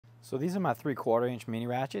So these are my 3/4 inch mini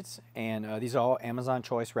ratchets, and these are all Amazon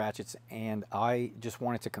choice ratchets, and I just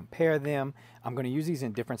wanted to compare them. I'm going to use these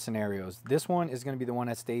in different scenarios. This one is going to be the one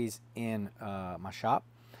that stays in my shop.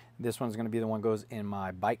 This one's going to be the one that goes in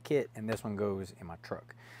my bike kit, and this one goes in my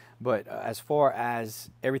truck. But as far as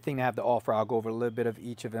everything they have to offer, I'll go over a little bit of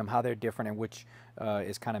each of them, how they're different, and which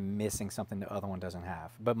is kind of missing something the other one doesn't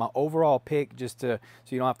have. But my overall pick, just so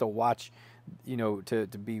you don't have to watch, you know, to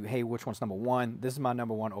be, hey, which one's number one? This is my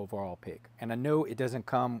number one overall pick. And I know it doesn't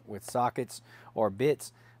come with sockets or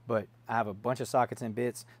bits, but I have a bunch of sockets and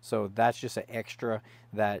bits, so that's just an extra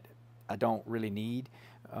that I don't really need.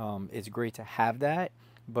 It's great to have that.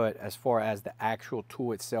 But as far as the actual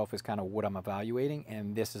tool itself is kind of what I'm evaluating,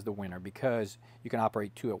 and this is the winner because you can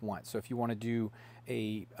operate two at once. So if you want to do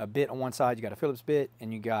a bit on one side, you got a Phillips bit,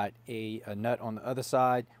 and you got a nut on the other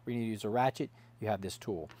side where you need to use a ratchet, you have this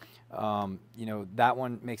tool. You know, that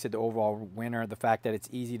one makes it the overall winner. The fact that it's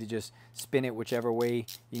easy to just spin it whichever way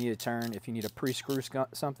you need to turn. If you need to pre-screw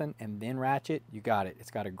something and then ratchet, you got it.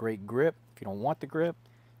 It's got a great grip. If you don't want the grip,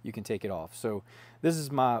 you can take it off. So this is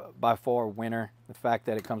my by far winner, the fact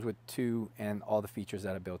that it comes with two and all the features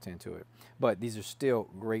that are built into it. But these are still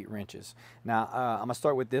great wrenches. Now I'm gonna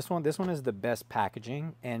start with this one. This one is the best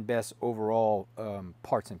packaging and best overall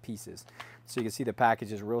parts and pieces. So you can see the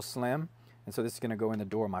package is real slim, and so this is gonna go in the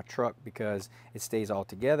door of my truck because it stays all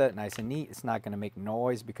together nice and neat. It's not gonna make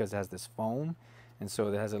noise because it has this foam, and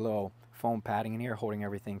so it has a little foam padding in here holding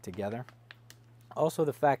everything together. Also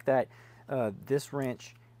the fact that this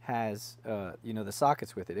wrench has you know, the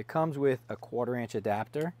sockets with it. It comes with a 1/4 inch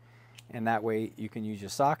adapter, and that way you can use your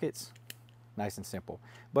sockets nice and simple.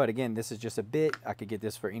 But again, this is just a bit. I could get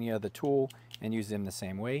this for any other tool and use them the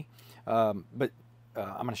same way. I'm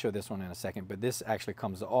going to show this one in a second, but this actually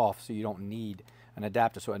comes off, so you don't need an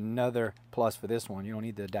adapter. So another plus for this one, you don't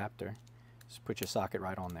need the adapter. Just put your socket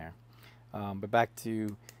right on there. But back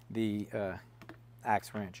to the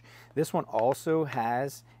axe wrench. This one also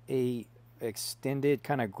has a extended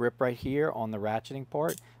kind of grip right here on the ratcheting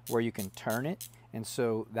part where you can turn it, and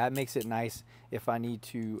so that makes it nice if I need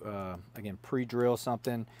to again pre-drill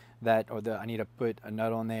something that, or I need to put a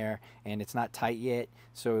nut on there and it's not tight yet.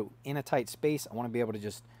 So in a tight space, I want to be able to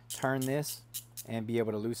just turn this and be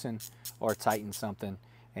able to loosen or tighten something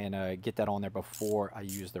and get that on there before I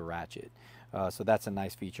use the ratchet. So that's a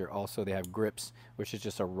nice feature. Also, they have grips, which is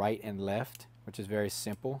just a right and left, which is very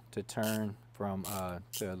simple to turn from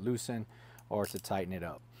to loosen or to tighten it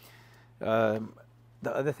up.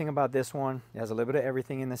 The other thing about this one, it has a little bit of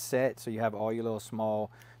everything in the set, so you have all your little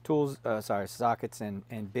small tools, sockets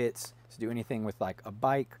and bits to do anything with like a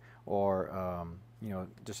bike or you know,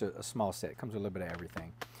 just a small set. It comes with a little bit of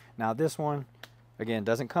everything. Now this one, again,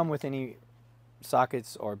 doesn't come with any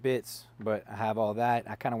sockets or bits, but I have all that.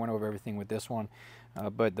 I kind of went over everything with this one,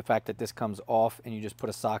 but the fact that this comes off and you just put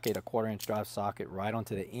a socket, a 1/4 inch drive socket right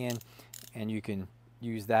onto the end, and you can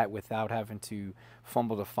use that without having to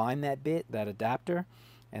fumble to find that bit, that adapter,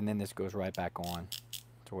 and then this goes right back on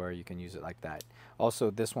to where you can use it like that. Also,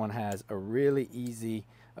 this one has a really easy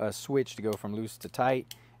switch to go from loose to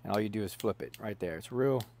tight, and all you do is flip it right there. It's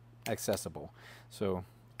real accessible, so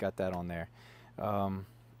got that on there.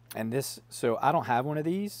 And this, so I don't have one of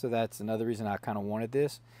these, so that's another reason I kind of wanted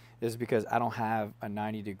this, is because I don't have a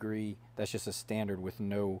 90-degree. That's just a standard with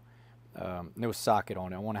no socket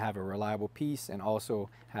on it. I want to have a reliable piece and also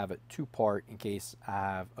have a two-part in case I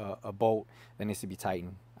have a bolt that needs to be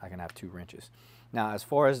tightened. I can have two wrenches. Now, as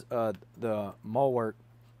far as the MULWARK,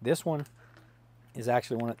 this one is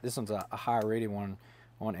actually this one's a higher rated one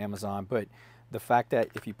on Amazon, but the fact that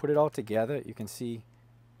if you put it all together, you can see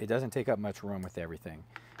it doesn't take up much room with everything.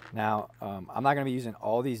 Now, I'm not going to be using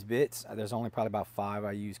all these bits. There's only probably about 5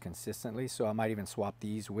 I use consistently, so I might even swap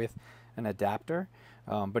these with an adapter.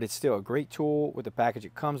 But it's still a great tool with the package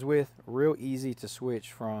it comes with. Real easy to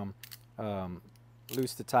switch from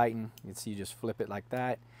loose to tighten. You can see you just flip it like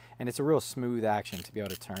that. And it's a real smooth action to be able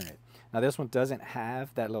to turn it. Now this one doesn't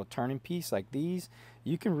have that little turning piece like these.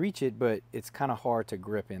 You can reach it, but it's kind of hard to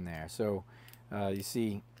grip in there. So you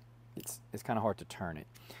see it's kind of hard to turn it.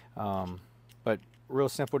 But real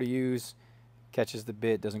simple to use, catches the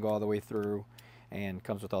bit, doesn't go all the way through, and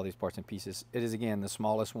comes with all these parts and pieces. It is, again, the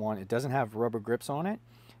smallest one. It doesn't have rubber grips on it.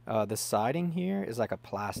 The siding here is like a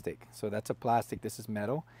plastic, so that's a plastic. This is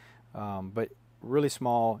metal, but really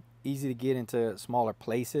small, easy to get into smaller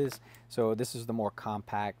places. So this is the more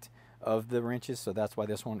compact of the wrenches, so that's why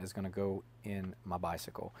this one is going to go in my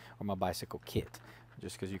bicycle or my bicycle kit.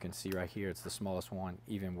 Just because you can see right here, it's the smallest one,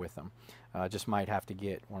 even with them. Just might have to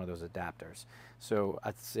get one of those adapters. So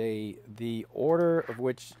I'd say the order of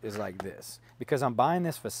which is like this, because I'm buying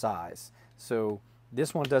this for size. So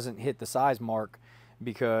This one doesn't hit the size mark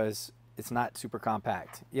because it's not super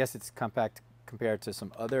compact. Yes, it's compact compared to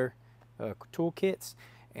some other tool kits,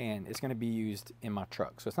 and it's going to be used in my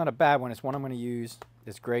truck. So it's not a bad one. It's one I'm going to use.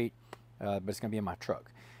 It's great, but it's going to be in my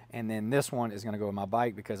truck. And then this one is going to go in my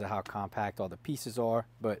bike because of how compact all the pieces are.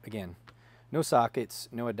 But again, no sockets,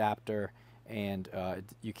 no adapter, and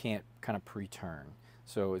you can't kind of pre-turn.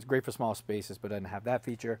 So it's great for small spaces, but doesn't have that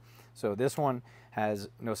feature. So this one has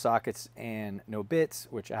no sockets and no bits,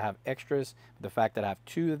 which I have extras. The fact that I have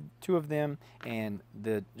two of them, and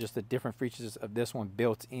just the different features of this one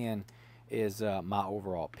built in is my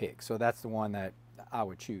overall pick. So that's the one that I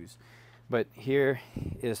would choose. But here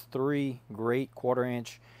is 3 great 1/4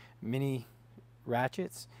 inch mini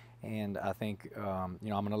ratchets, and I think I'm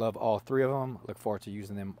going to love all 3 of them. Look forward to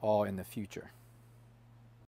using them all in the future.